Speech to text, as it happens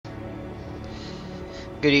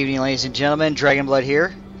Good evening, ladies and gentlemen. Dragonblood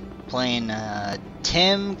here, playing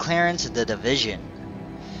Tim Clarence The Division.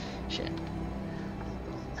 Shit.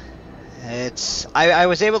 I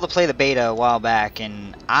was able to play the beta a while back,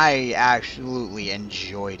 and I absolutely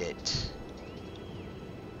enjoyed it.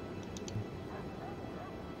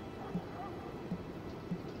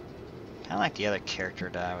 Kind of like the other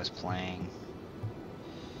character that I was playing.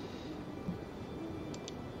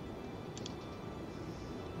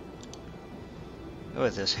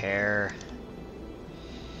 With his hair.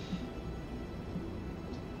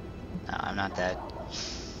 No, I'm not that.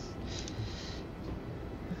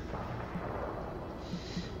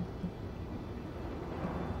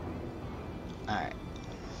 Alright.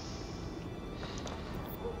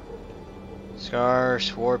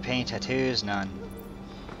 Scars, war paint, tattoos, none.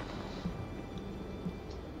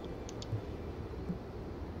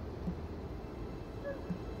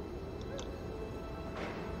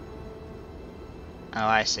 Oh,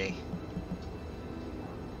 I see.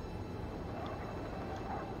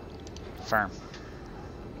 Firm.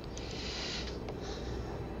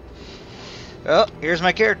 Oh, here's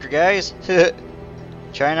my character, guys.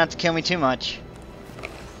 Try not to kill me too much.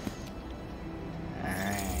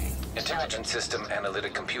 Alright. Intelligent System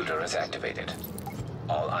Analytic Computer is activated.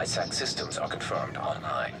 All ISAC systems are confirmed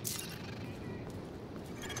online.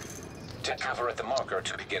 Take cover at the marker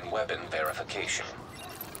to begin weapon verification.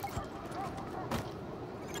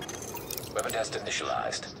 Weapon test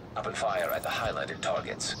initialized. Open fire at the highlighted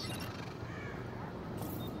targets.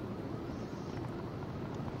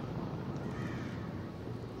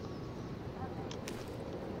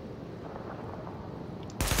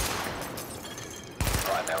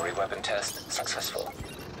 Primary weapon test successful.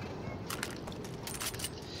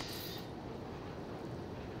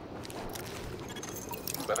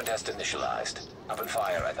 Weapon test initialized. Open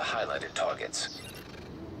fire at the highlighted targets.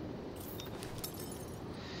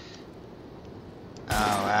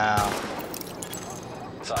 Oh, wow.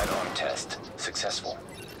 Sidearm test successful.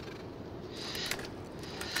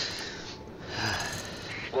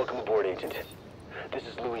 Welcome aboard, Agent. This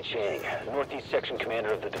is Louis Chang, Northeast Section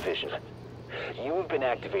Commander of the Division. You have been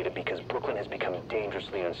activated because Brooklyn has become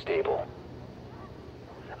dangerously unstable.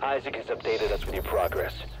 Isaac has updated us with your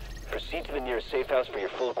progress. Proceed to the nearest safe house for your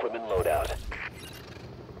full equipment loadout.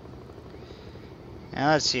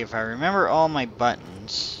 Now let's see if I remember all my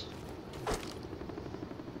buttons.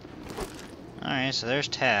 Alright, so there's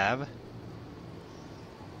tab.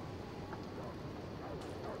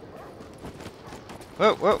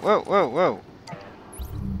 Whoa, whoa, whoa, whoa, whoa.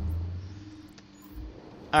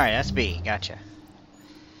 Alright, that's B. Gotcha.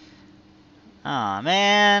 Aw,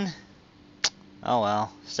 man. Oh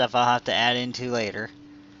well. Stuff I'll have to add into later.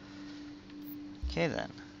 Okay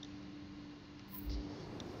then.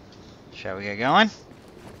 Shall we get going?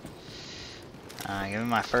 Give me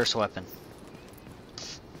my first weapon.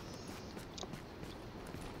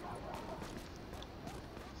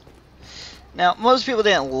 Now, most people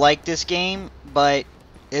didn't like this game, but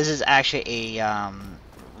this is actually a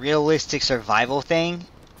realistic survival thing.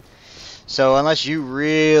 So unless you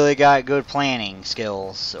really got good planning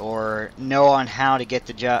skills or know on how to get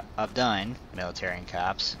the job done, military and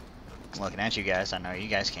cops, looking at you guys, I know you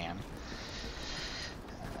guys can.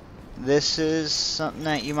 This is something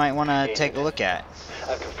that you might want to take a look at.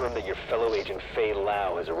 I've confirmed that your fellow agent Faye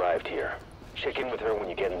Lau has arrived here. Check in with her when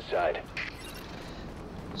you get inside.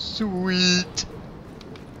 Sweet.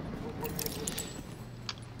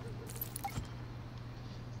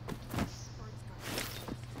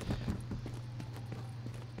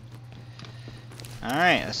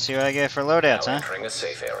 Alright, let's see what I get for loadouts, Now huh? entering a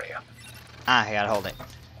safe area. Ah, I gotta hold it.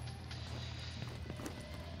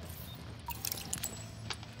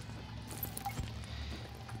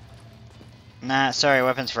 Nah, sorry,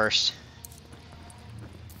 weapons first.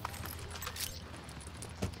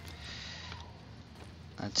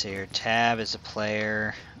 Let's see here. Tab is a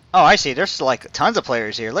player. Oh, I see. There's like tons of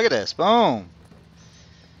players here. Look at this. Boom.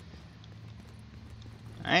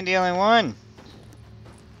 I ain't the only one.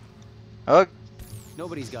 Oh,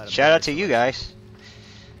 Nobody's got a shout out to you guys.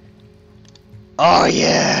 Oh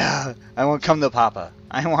yeah! I want come to Papa.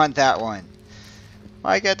 I want that one.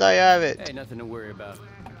 Why can't I have it? Hey, nothing to worry about.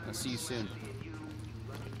 I'll see you soon.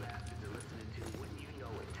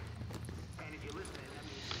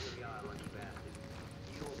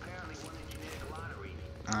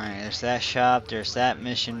 Alright, there's that shop, there's that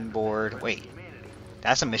mission board. Wait,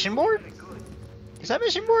 that's a mission board? Is that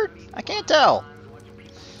mission board? I can't tell.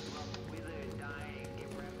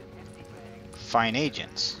 Find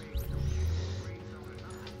agents.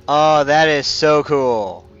 Oh, that is so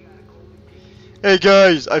cool. Hey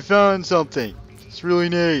guys, I found something. It's really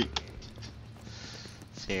neat.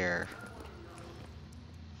 here.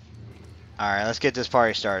 Alright, let's get this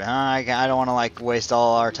party started, huh? I don't want to, like, waste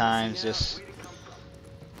all our time. Just...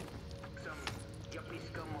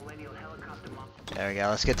 There we go.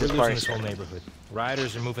 Let's get this party started. We're losing this whole neighborhood.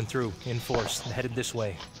 Riders are moving through, in force, and headed this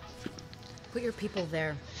way. Put your people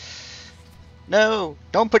there. No!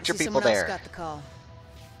 Don't put your people Someone else there. got the call.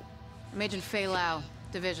 I'm Agent Fei Lau,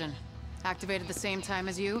 Division. Activated the same time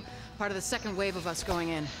as you. Part of the second wave of us going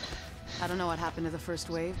in. I don't know what happened to the first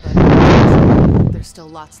wave, but there's still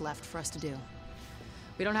lots left for us to do.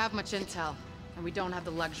 We don't have much intel, and we don't have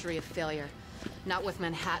the luxury of failure. Not with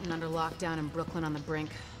Manhattan under lockdown and Brooklyn on the brink.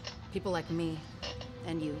 People like me,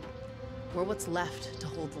 and you, we're what's left to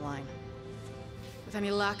hold the line. With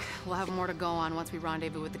any luck, we'll have more to go on once we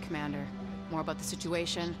rendezvous with the commander. More about the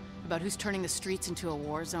situation, about who's turning the streets into a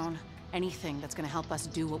war zone. Anything that's gonna help us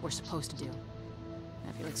do what we're supposed to do.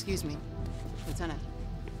 And if you'll excuse me, Lieutenant.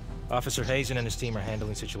 Officer Hazen and his team are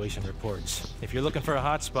handling situation reports. If you're looking for a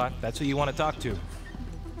hotspot, that's who you want to talk to.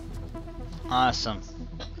 Awesome.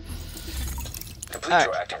 Complete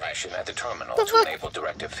your activation at the terminal to enable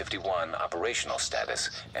Directive 51 operational status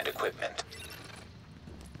and equipment.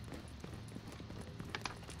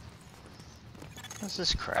 What's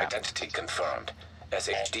this crap? Identity confirmed.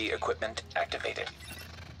 SHD equipment activated.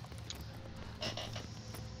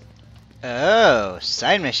 Oh,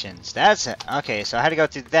 side missions. That's it. Okay, so I had to go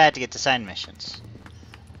through that to get to side missions.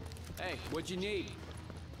 Hey, what'd you need?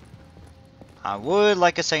 I would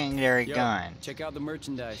like a secondary gun. Check out the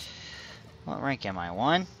merchandise. What rank am I?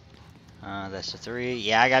 1? That's a 3.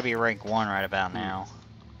 Yeah, I gotta be rank 1 right about now.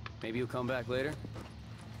 Maybe you'll come back later?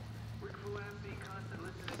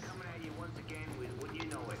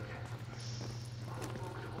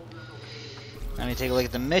 Let me take a look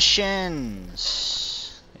at the missions.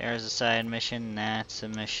 There's a side mission. That's a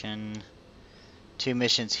mission. 2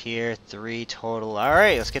 missions here. 3 total.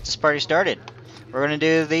 Alright, let's get this party started. We're gonna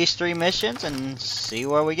do these 3 missions and see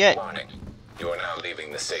what we get. Warning. You are now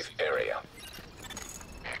leaving the safe area.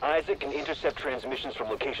 Isaac can intercept transmissions from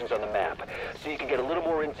locations on the map, so you can get a little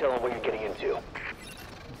more intel on what you're getting into.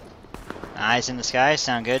 Eyes in the sky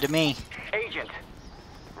sound good to me. Agent,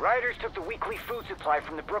 riders took the weekly food supply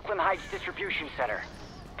from the Brooklyn Heights distribution center.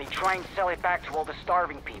 They try and sell it back to all the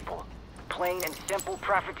starving people. Plain and simple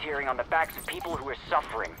profiteering on the backs of people who are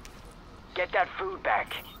suffering. Get that food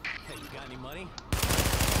back. Hey, you got any money?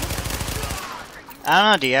 I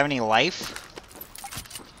don't know, do you have any life?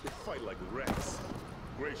 They fight like rats.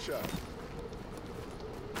 Great shot.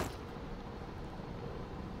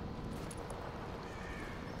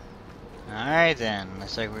 Alright then,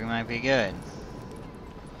 looks like we might be good.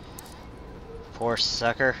 Poor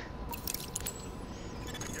sucker.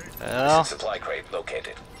 Well, Supply crate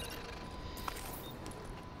located.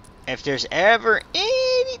 if there's ever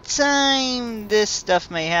any time this stuff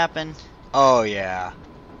may happen, oh yeah.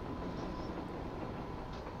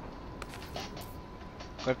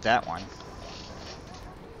 Equip that one.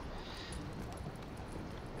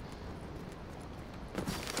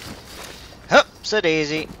 Hup, so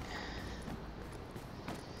daisy.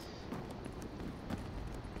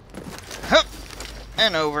 Hup,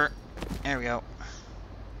 and over. There we go.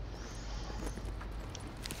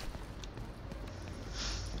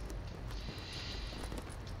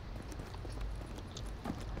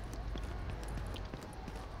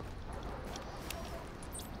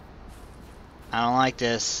 I don't like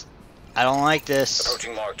this. I don't like this.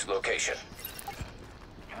 Approaching marked location.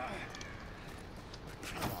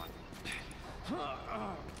 I'm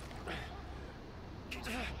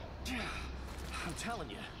telling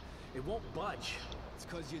you, it won't budge. It's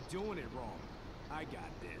because you're doing it wrong. I got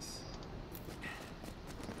this.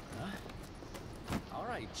 Huh? All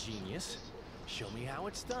right, genius. Show me how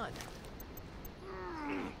it's done.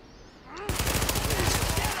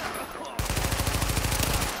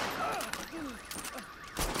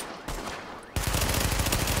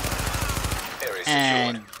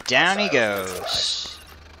 And down he goes.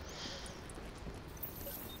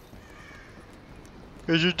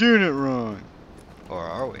 Cause you're doing it wrong. Or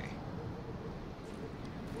are we?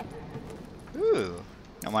 Ooh.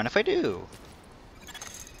 Don't mind if I do.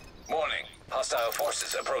 Warning. Hostile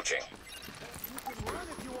forces approaching.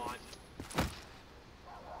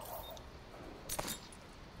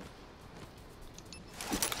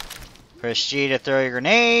 Press G to throw your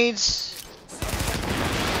grenades.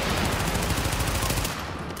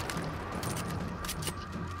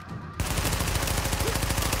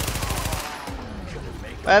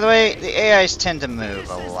 By the way, the AIs tend to move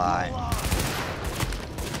a lot.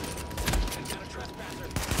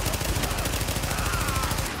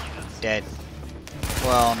 Dead.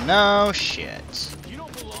 Well, no shit. You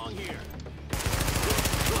don't belong here.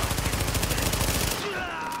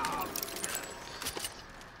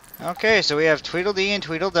 Okay, so we have Tweedledee and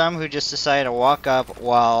Tweedledum who just decided to walk up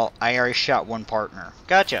while I already shot one partner.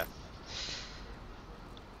 Gotcha.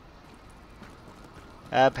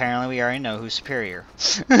 Apparently we already know who's superior.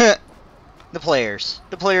 The players.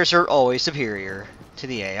 The players are always superior to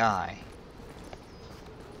the AI.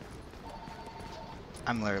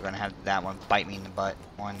 I'm literally going to have that one bite me in the butt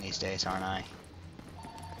one of these days, aren't I?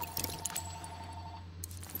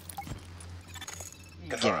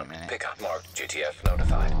 Confirmed. Pickup marked. GTF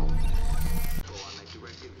notified.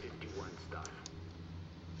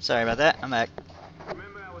 Sorry about that. I'm back.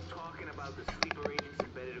 Remember I was talking about the sleeper agents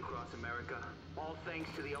embedded across America? All thanks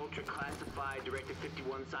to the ultra-classified Directive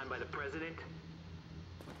 51 signed by the President?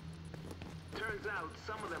 Turns out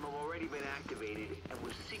some of them have already been activated and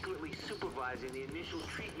were secretly supervising the initial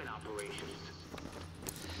treatment operations.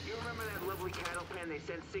 You remember that lovely cattle pen they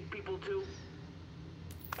sent sick people to?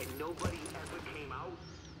 And nobody ever came out?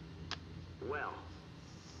 Well,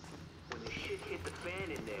 when the shit hit the fan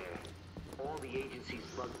in there, all the agencies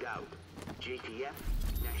bugged out. JTF,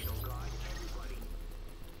 National Guard, everybody.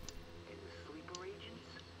 And the sleeper agents?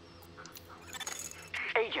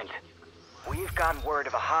 Agent, we've gotten word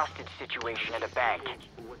of a hostage situation at a bank.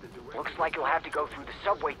 Looks like you'll have to go through the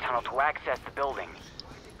subway tunnel to access the building.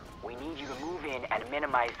 We need you to move in and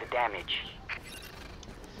minimize the damage.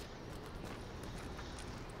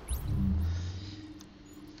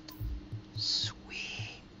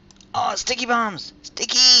 Sweet. Oh, sticky bombs!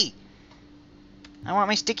 Sticky! I want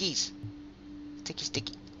my stickies. Sticky,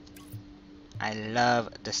 sticky. I love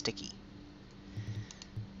the sticky.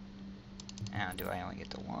 Now, do I only get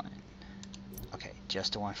the one? Okay,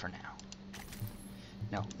 just the one for now.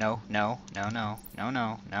 No, no, no, no, no, no,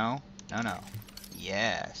 no, no, no, no.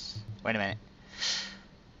 Yes. Wait a minute.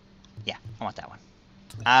 Yeah, I want that one.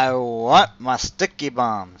 I want my sticky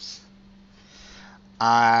bombs.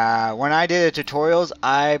 When I did the tutorials,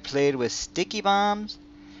 I played with sticky bombs,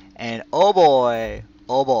 and oh boy,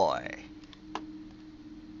 oh boy.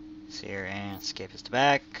 See here, and escape us to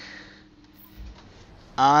back.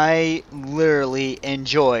 I literally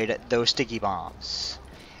enjoyed those sticky bombs.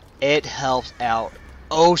 It helps out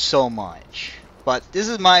oh so much. But this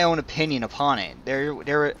is my own opinion upon it.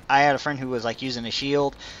 I had a friend who was like using a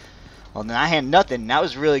shield. Well, then I had nothing. That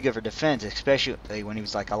was really good for defense, especially when he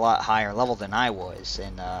was like a lot higher level than I was.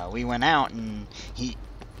 And we went out, and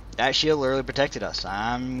that shield literally protected us.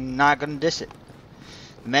 I'm not gonna diss it.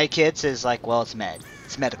 The med kits is like, well, it's med.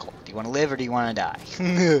 It's medical. Do you want to live or do you want to die?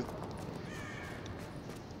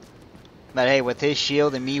 But hey, with his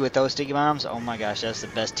shield and me with those sticky bombs, oh my gosh, that's the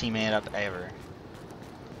best teammate up ever.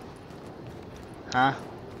 Huh?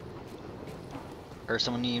 Or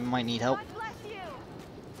someone you might need help? God bless you.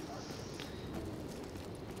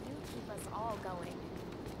 You keep us all going.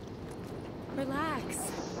 Relax.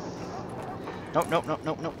 Nope, nope, nope,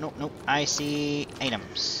 nope, nope, nope, nope. I see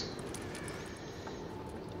items.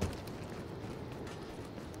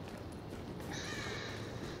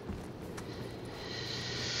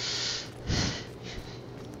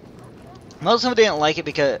 Most of them didn't like it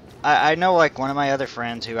because I know like one of my other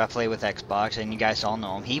friends who I play with Xbox, and you guys all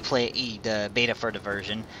know him. He played the beta for the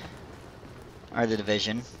version, or the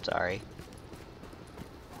Division. Sorry.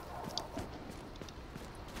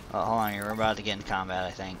 Oh, hold on, we're about to get in combat, I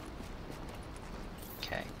think.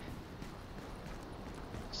 Okay.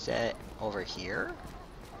 Set over here.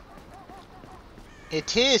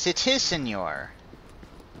 It is, senor.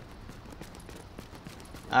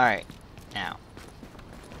 All right, now.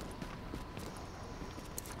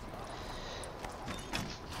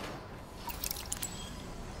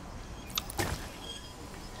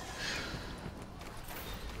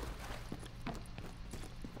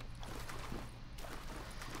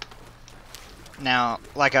 Now,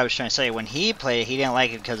 like I was trying to say, when he played, he didn't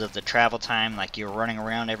like it because of the travel time, like you're running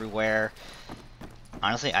around everywhere.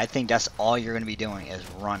 Honestly, I think that's all you're going to be doing is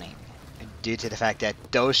running, due to the fact that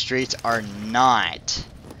those streets are not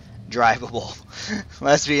drivable.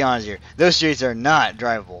 Let's be honest here. Those streets are not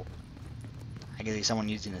drivable. I can see someone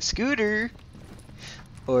using a scooter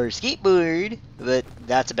or a skateboard, but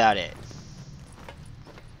that's about it.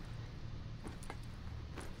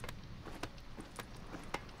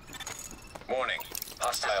 Warning.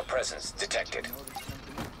 Hostile presence detected.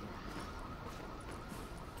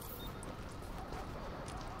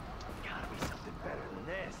 Gotta be something better than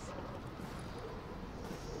this.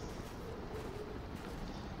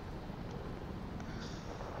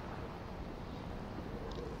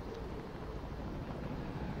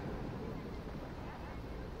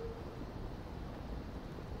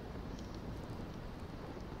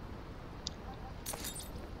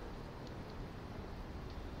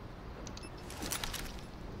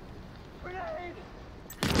 Grenade!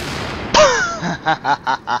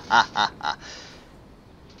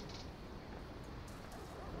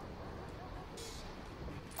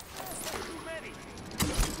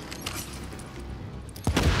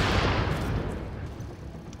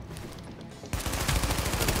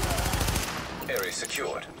 Area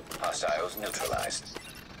secured. Hostiles neutralized.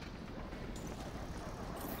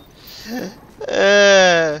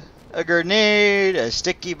 A grenade, a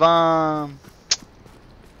sticky bomb.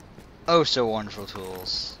 Oh, so wonderful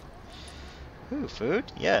tools. Ooh, food?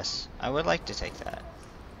 Yes, I would like to take that.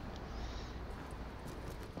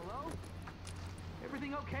 Hello?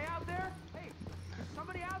 Everything okay out there? Hey, there's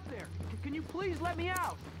somebody out there. Can you please let me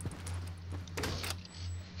out?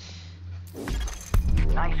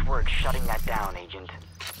 Nice work shutting that down, Agent.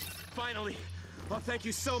 Finally. Oh, thank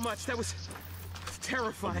you so much. That was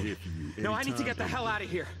terrifying. here for you No, I need to anytime, get the hell out of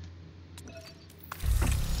here.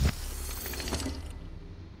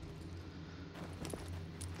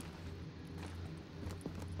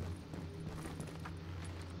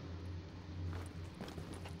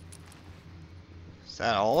 Is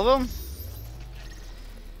that all of them?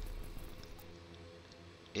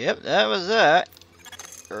 Yep, that was that.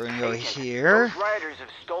 We're gonna go Agent, here. Those rioters have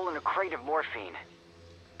stolen a crate of morphine.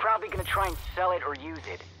 Probably gonna try and sell it or use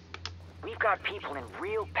it. We've got people in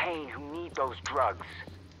real pain who need those drugs.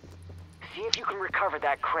 See if you can recover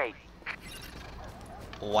that crate.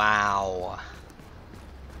 Wow.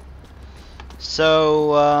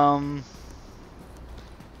 So,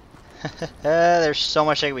 there's so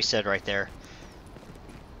much that can be said right there.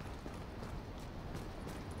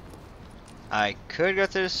 I could go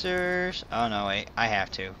through the sewers. Oh no, wait, I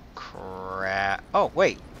have to. Crap. Oh,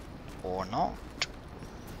 wait. Or not.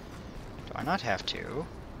 Do I not have to?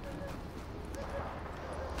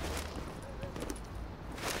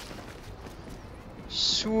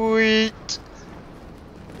 Sweet.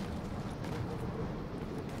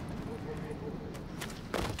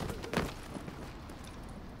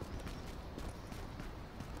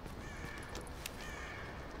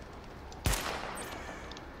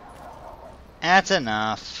 That's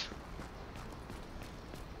enough.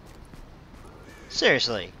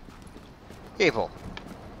 Seriously. People.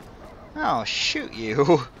 I'll shoot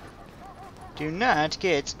you. Do not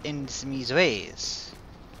get in me's ways.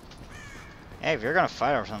 Hey, if you're gonna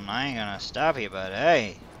fight or something, I ain't gonna stop you, but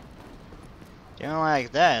hey. Doing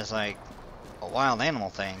like that is like a wild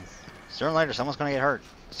animal thing. Sooner or later, someone's gonna get hurt.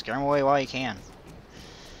 Scare them away while you can.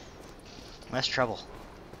 Less trouble.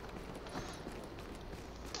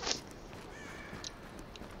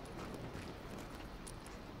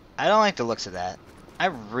 I don't like the looks of that. I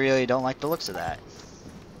really don't like the looks of that.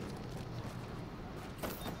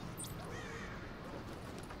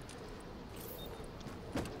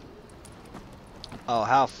 Oh,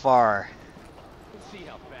 how far? Let's see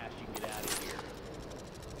how fast you can get out of here.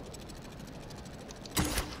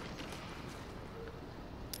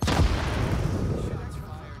 Shots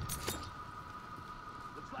fired.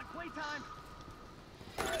 Looks like playtime.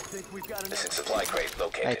 I think we've got Missing enough. supply crate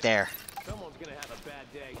located. Right there. Someone's gonna have a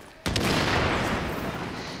bad day.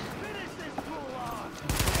 Finish this fool off.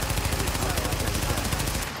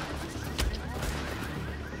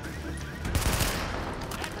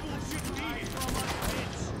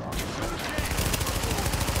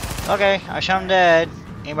 Okay, I shot him dead.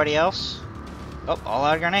 Anybody else? Oh, all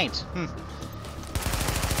out of grenades. Hmm.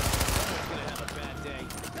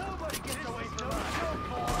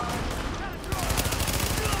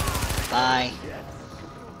 Bye.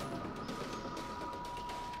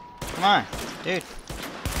 Come on, dude.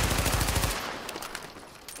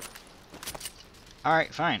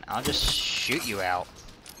 Alright, fine. I'll just shoot you out.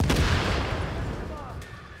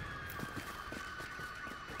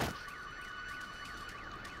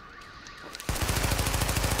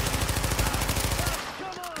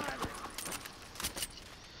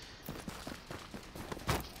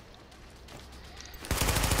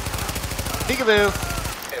 Peekaboo.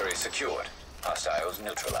 Area secured. Hostiles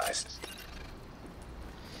neutralized.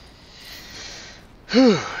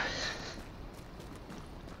 Whew.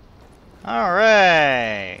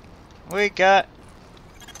 Alright. We got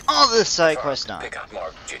all this side quest done. Pickup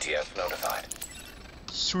mark. GTF notified.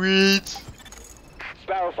 Sweet.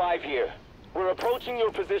 Sparrow 5 here. We're approaching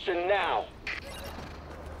your position now.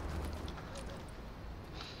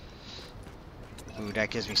 Ooh, that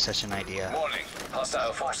gives me such an idea. Warning.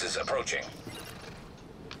 Hostile forces approaching.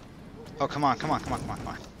 Oh, come on, come on, come on, come on, come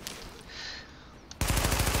on.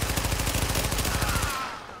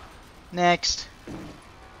 Next.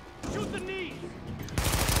 Shoot the knee.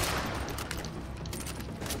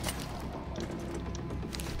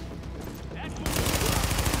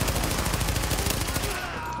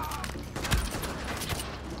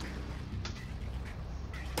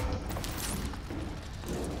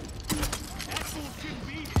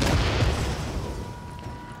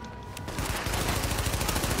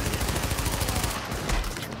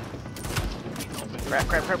 Crap,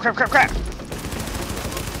 crap, crap, crap, crap, crap!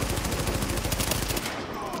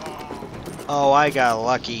 Oh, I got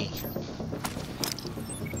lucky.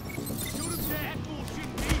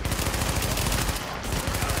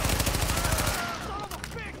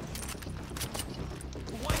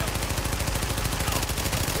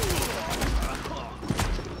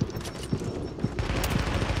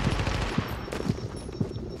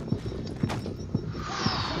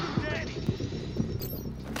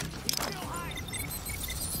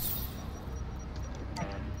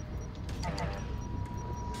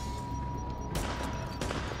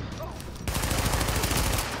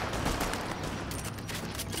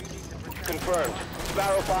 Confirmed.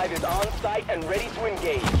 Sparrow 5 is on site and ready to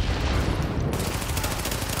engage.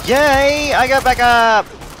 Yay! I got back up!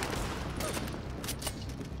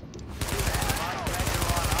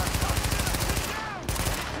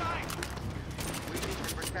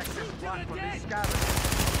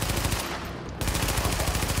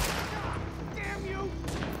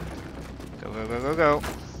 Go, go, go, go, go.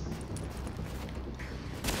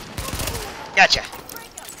 Gotcha!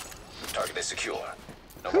 Target is secure.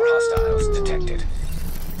 No more hostiles detected.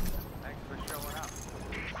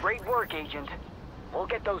 Great work, Agent. We'll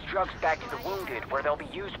get those drugs back to the wounded where they'll be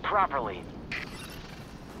used properly.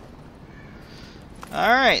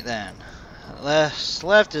 Alright then.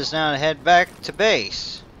 Left is now to head back to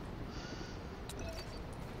base.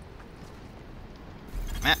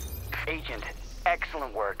 Map. Agent,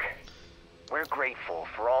 excellent work. We're grateful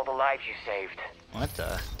for all the lives you saved. What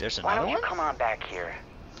the? There's Why another don't you one? come on back here?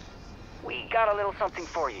 We got a little something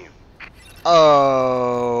for you.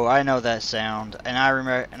 Oh, I know that sound, and I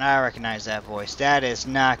remember, and I recognize that voice. That is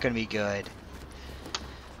not going to be good.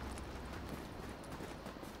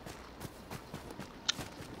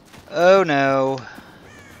 Oh no.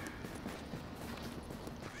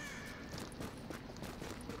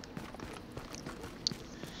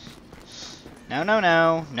 No, no,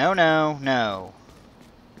 no, no, no, no.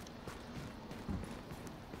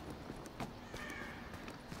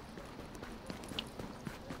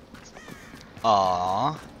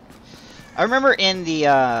 Aww. I remember in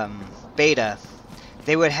the beta,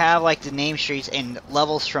 they would have like the name streets and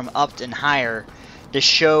levels from up and higher to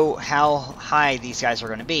show how high these guys were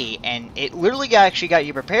going to be, and it literally actually got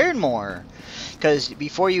you prepared more, because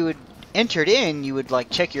before you would entered in, you would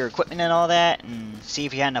like check your equipment and all that and see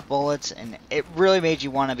if you had enough bullets, and it really made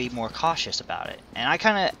you want to be more cautious about it. And I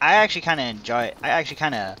actually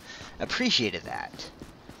kind of appreciated that.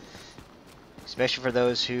 Especially for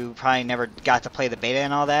those who probably never got to play the beta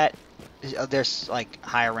and all that. There's like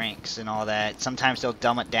higher ranks and all that. Sometimes they'll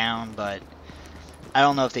dumb it down, but I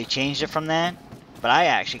don't know if they changed it from that. But I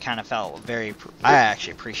actually kind of felt I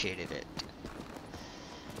actually appreciated it.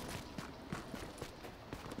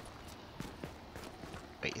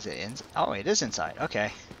 Wait, is it in? Oh, it is inside.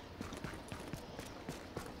 Okay.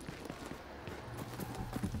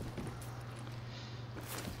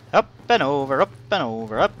 Up and over, up and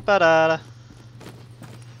over, up a da da.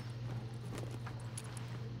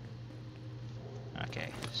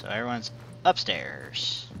 Okay, so everyone's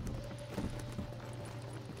upstairs.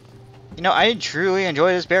 You know, I truly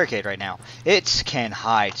enjoy this barricade right now. It can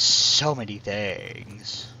hide so many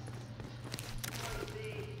things.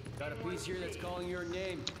 Got a piece here that's calling your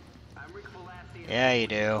name. Yeah, you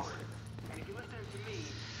do.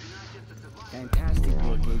 Fantastic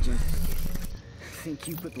work, Agent. I think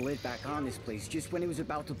you put the lid back on this place just when it was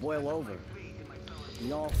about to boil over.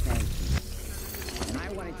 We all thank you. And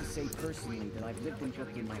I wanted to say personally that I've lived in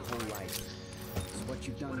Brooklyn my whole life. So what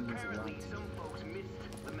you've done means a lot to me.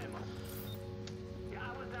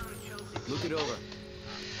 Look it over.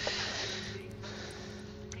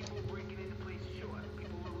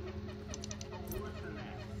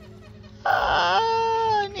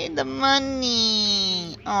 I need the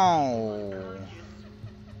money. Oh.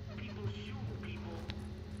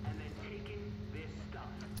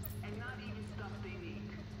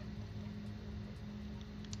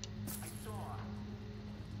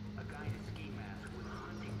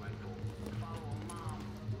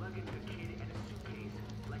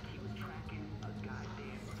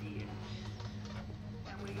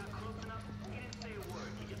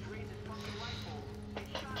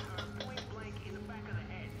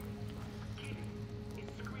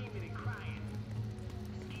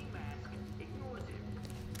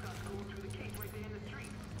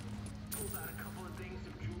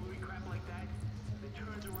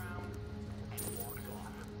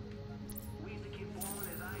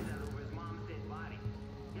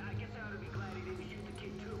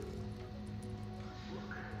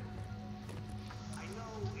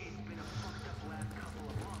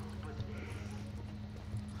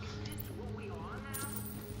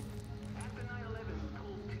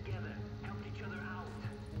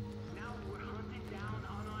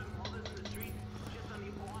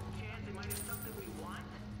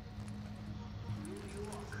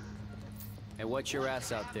 Hey, what's your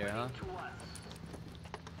ass out there, huh?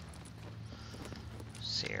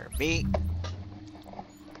 CRB.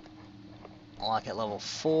 Lock at level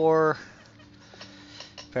 4.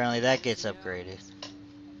 Apparently that gets upgraded.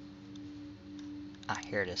 Ah,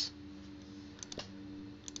 here it is.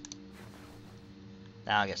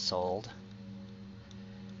 Now it gets sold.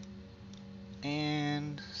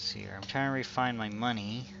 And let's see here. I'm trying to refine my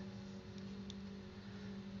money.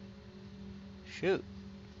 Shoot.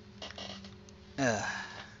 Ugh.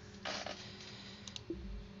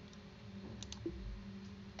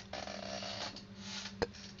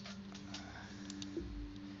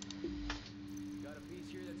 Got a piece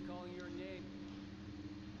here that's calling your name.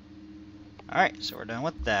 Alright, so we're done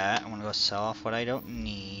with that. I'm gonna go sell off what I don't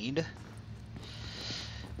need.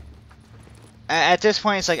 At this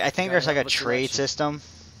point, it's like, I think there's like a trade system.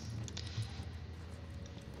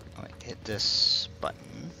 Oh, wait, hit this button.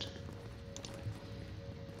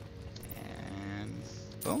 And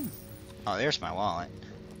boom. Oh, there's my wallet.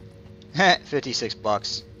 56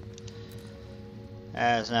 bucks.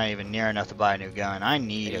 That's not even near enough to buy a new gun. I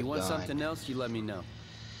need a gun. You want something else? You let me know.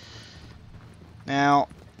 Now,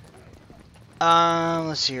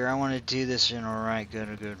 let's see here. I want to do this in a right,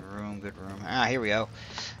 good room. Ah, here we go.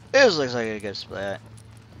 This looks like a good split.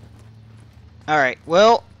 Alright,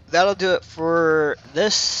 well, that'll do it for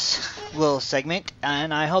this little segment,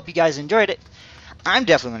 and I hope you guys enjoyed it. I'm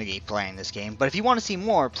definitely going to keep playing this game, but if you want to see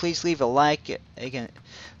more, please leave a like.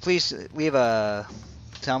 Please leave a...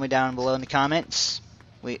 Tell me down below in the comments.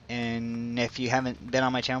 And if you haven't been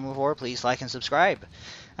on my channel before, please like and subscribe.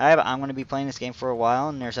 I'm going to be playing this game for a while,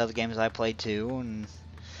 and there's other games I play too, and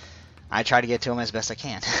I try to get to them as best I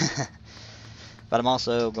can. But I'm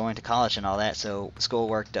also going to college and all that, so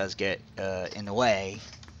schoolwork does get in the way.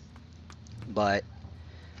 But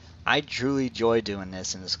I truly enjoy doing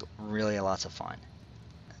this, and it's really lots of fun.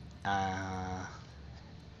 And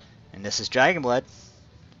this is Dragonblood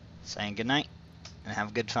saying goodnight, and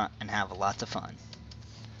have good fun, and have lots of fun.